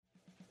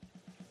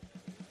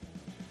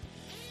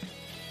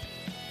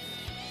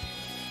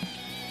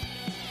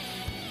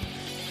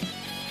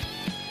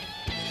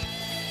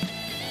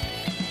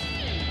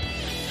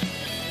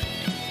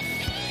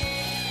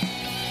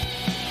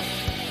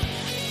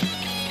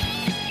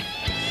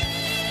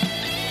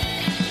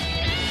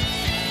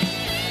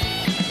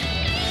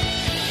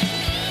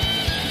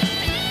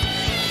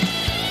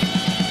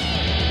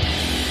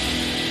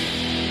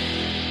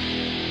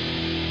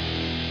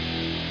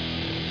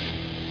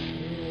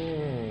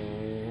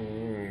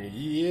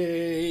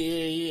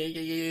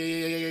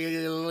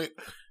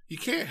you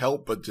can't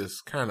help but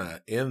just kind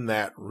of end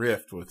that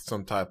rift with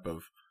some type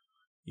of,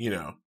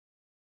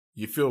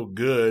 you feel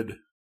good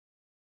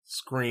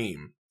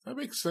scream. That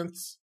makes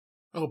sense.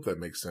 I hope that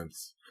makes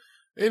sense.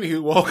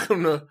 Anywho,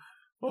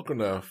 welcome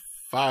to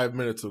 5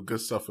 minutes of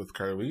good stuff with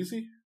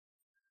Carlisi.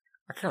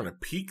 I kind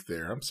of peaked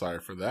there. I'm sorry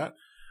for that.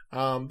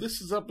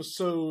 This is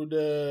episode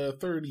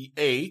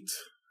 38,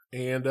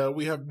 and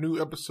we have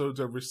new episodes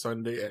every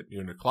Sunday at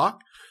noon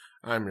o'clock.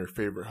 I'm your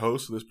favorite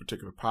host of this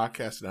particular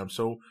podcast, and I'm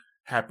so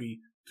happy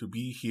to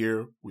be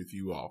here with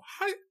you all.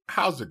 Hi,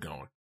 how's it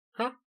going?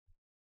 Huh?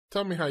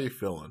 Tell me how you're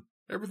feeling.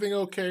 Everything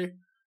okay?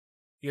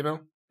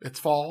 It's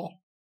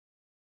fall.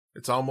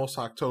 It's almost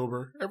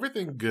October.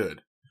 Everything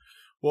good.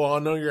 Well, I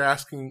know you're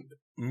asking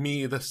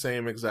me the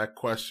same exact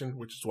question,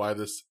 which is why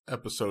this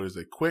episode is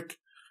a quick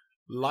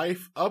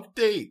life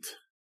update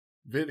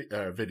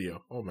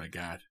video. Oh my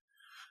God.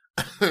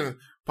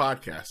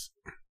 Podcast.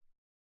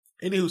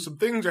 Anywho, some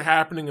things are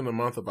happening in the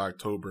month of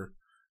October.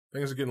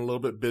 Things are getting a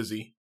little bit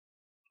busy.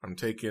 I'm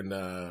taking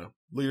a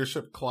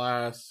leadership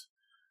class.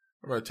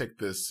 I'm going to take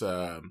this,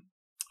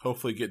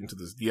 hopefully get into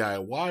this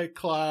DIY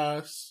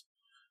class.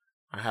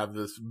 I have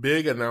this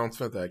big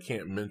announcement that I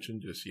can't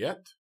mention just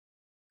yet.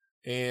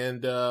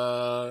 And,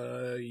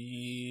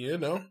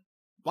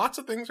 lots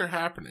of things are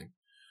happening.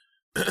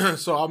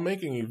 So I'm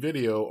making a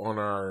video on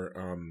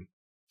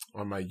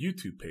on my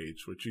YouTube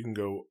page, which you can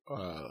go,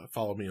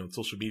 follow me on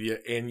social media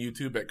and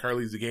YouTube at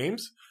Carly's the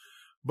Games.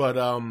 But,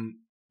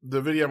 the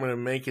video I'm going to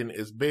be making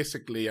is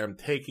basically I'm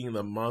taking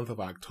the month of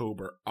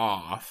October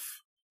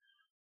off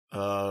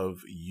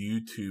of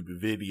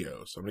YouTube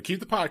videos. So I'm going to keep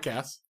the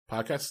podcast.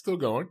 Podcast is still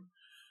going.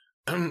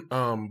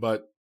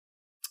 But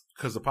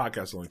because the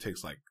podcast only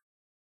takes like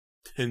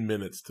 10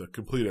 minutes to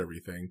complete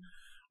everything,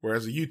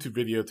 whereas a YouTube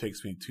video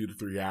takes me 2 to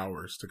 3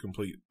 hours to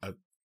complete a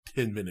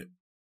 10-minute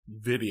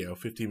video,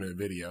 15-minute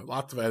video,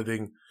 lots of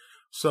editing.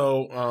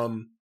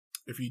 So,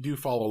 if you do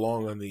follow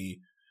along on the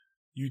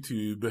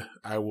YouTube,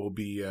 I will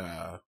be,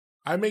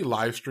 I may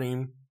live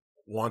stream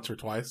once or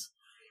twice.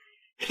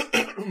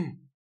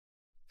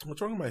 What's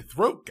wrong with my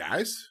throat,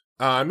 guys?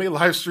 I may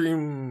live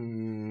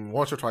stream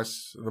once or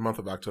twice in the month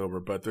of October,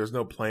 but there's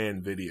no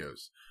planned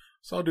videos.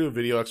 So I'll do a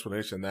video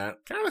explanation of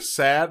that. Kind of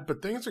sad,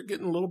 but things are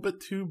getting a little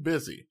bit too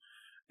busy.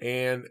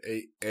 And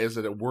as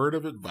a word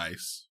of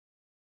advice,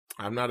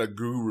 I'm not a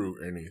guru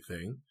or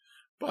anything,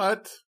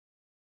 but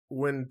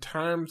when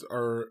times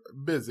are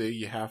busy,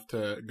 you have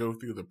to go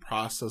through the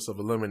process of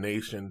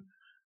elimination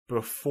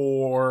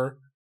before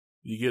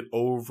you get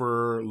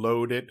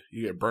overloaded,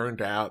 you get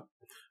burned out.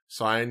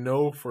 So I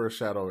know for a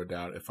shadow of a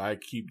doubt, if I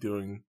keep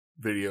doing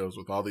videos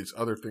with all these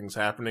other things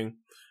happening,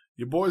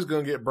 your boy's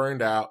going to get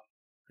burned out,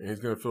 and he's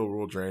going to feel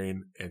real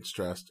drained and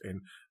stressed and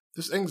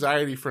just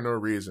anxiety for no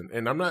reason.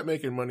 And I'm not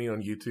making money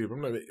on YouTube.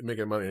 I'm not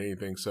making money on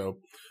anything, so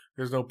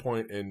there's no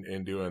point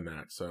in doing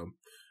that. So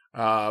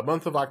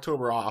month of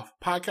October off.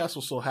 Podcast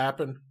will still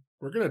happen.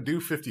 We're going to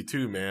do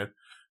 52, man.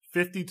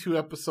 52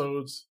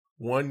 episodes,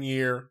 1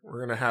 year.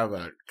 We're going to have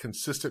a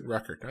consistent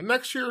record. Now,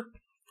 next year,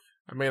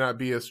 I may not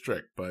be as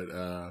strict, but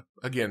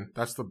again,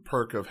 that's the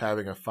perk of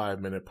having a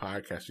 5-minute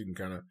podcast. You can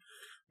kind of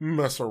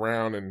mess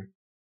around and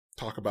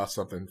talk about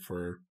something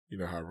for,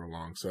 however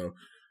long. So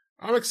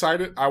I'm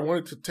excited. I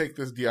wanted to take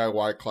this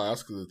DIY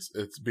class because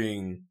it's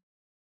being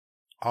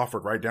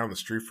offered right down the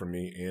street from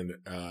me. And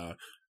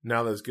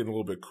now that it's getting a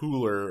little bit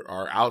cooler,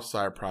 our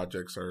outside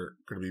projects are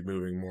going to be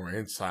moving more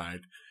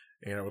inside.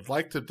 And I would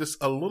like to just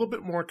a little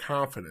bit more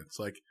confidence.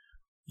 Like,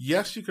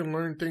 yes, you can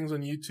learn things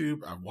on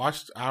YouTube. I've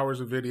watched hours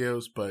of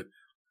videos, but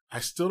I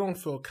still don't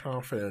feel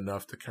confident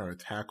enough to kind of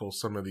tackle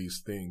some of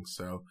these things.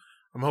 So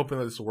I'm hoping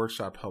that this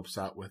workshop helps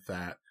out with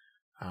that.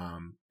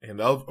 And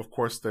of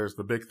course, there's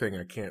the big thing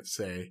I can't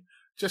say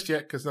just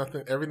yet because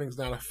everything's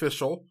not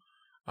official.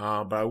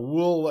 But I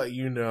will let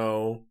you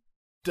know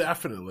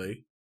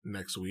definitely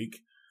next week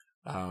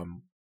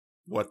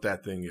what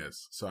that thing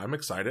is. So I'm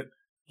excited.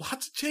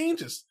 Lots of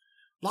changes.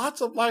 Lots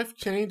of life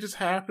changes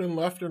happening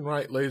left and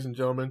right, ladies and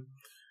gentlemen.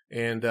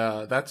 And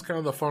that's kind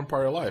of the fun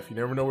part of life. You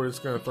never know where it's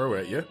going to throw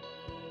at you.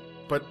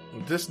 But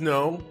just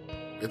know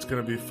it's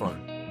going to be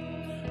fun.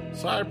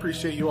 So I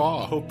appreciate you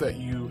all. I hope that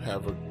you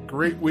have a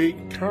great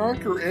week.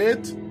 Conquer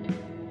it.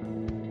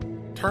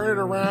 Turn it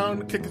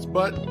around. Kick its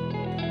butt.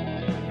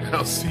 And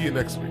I'll see you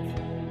next week.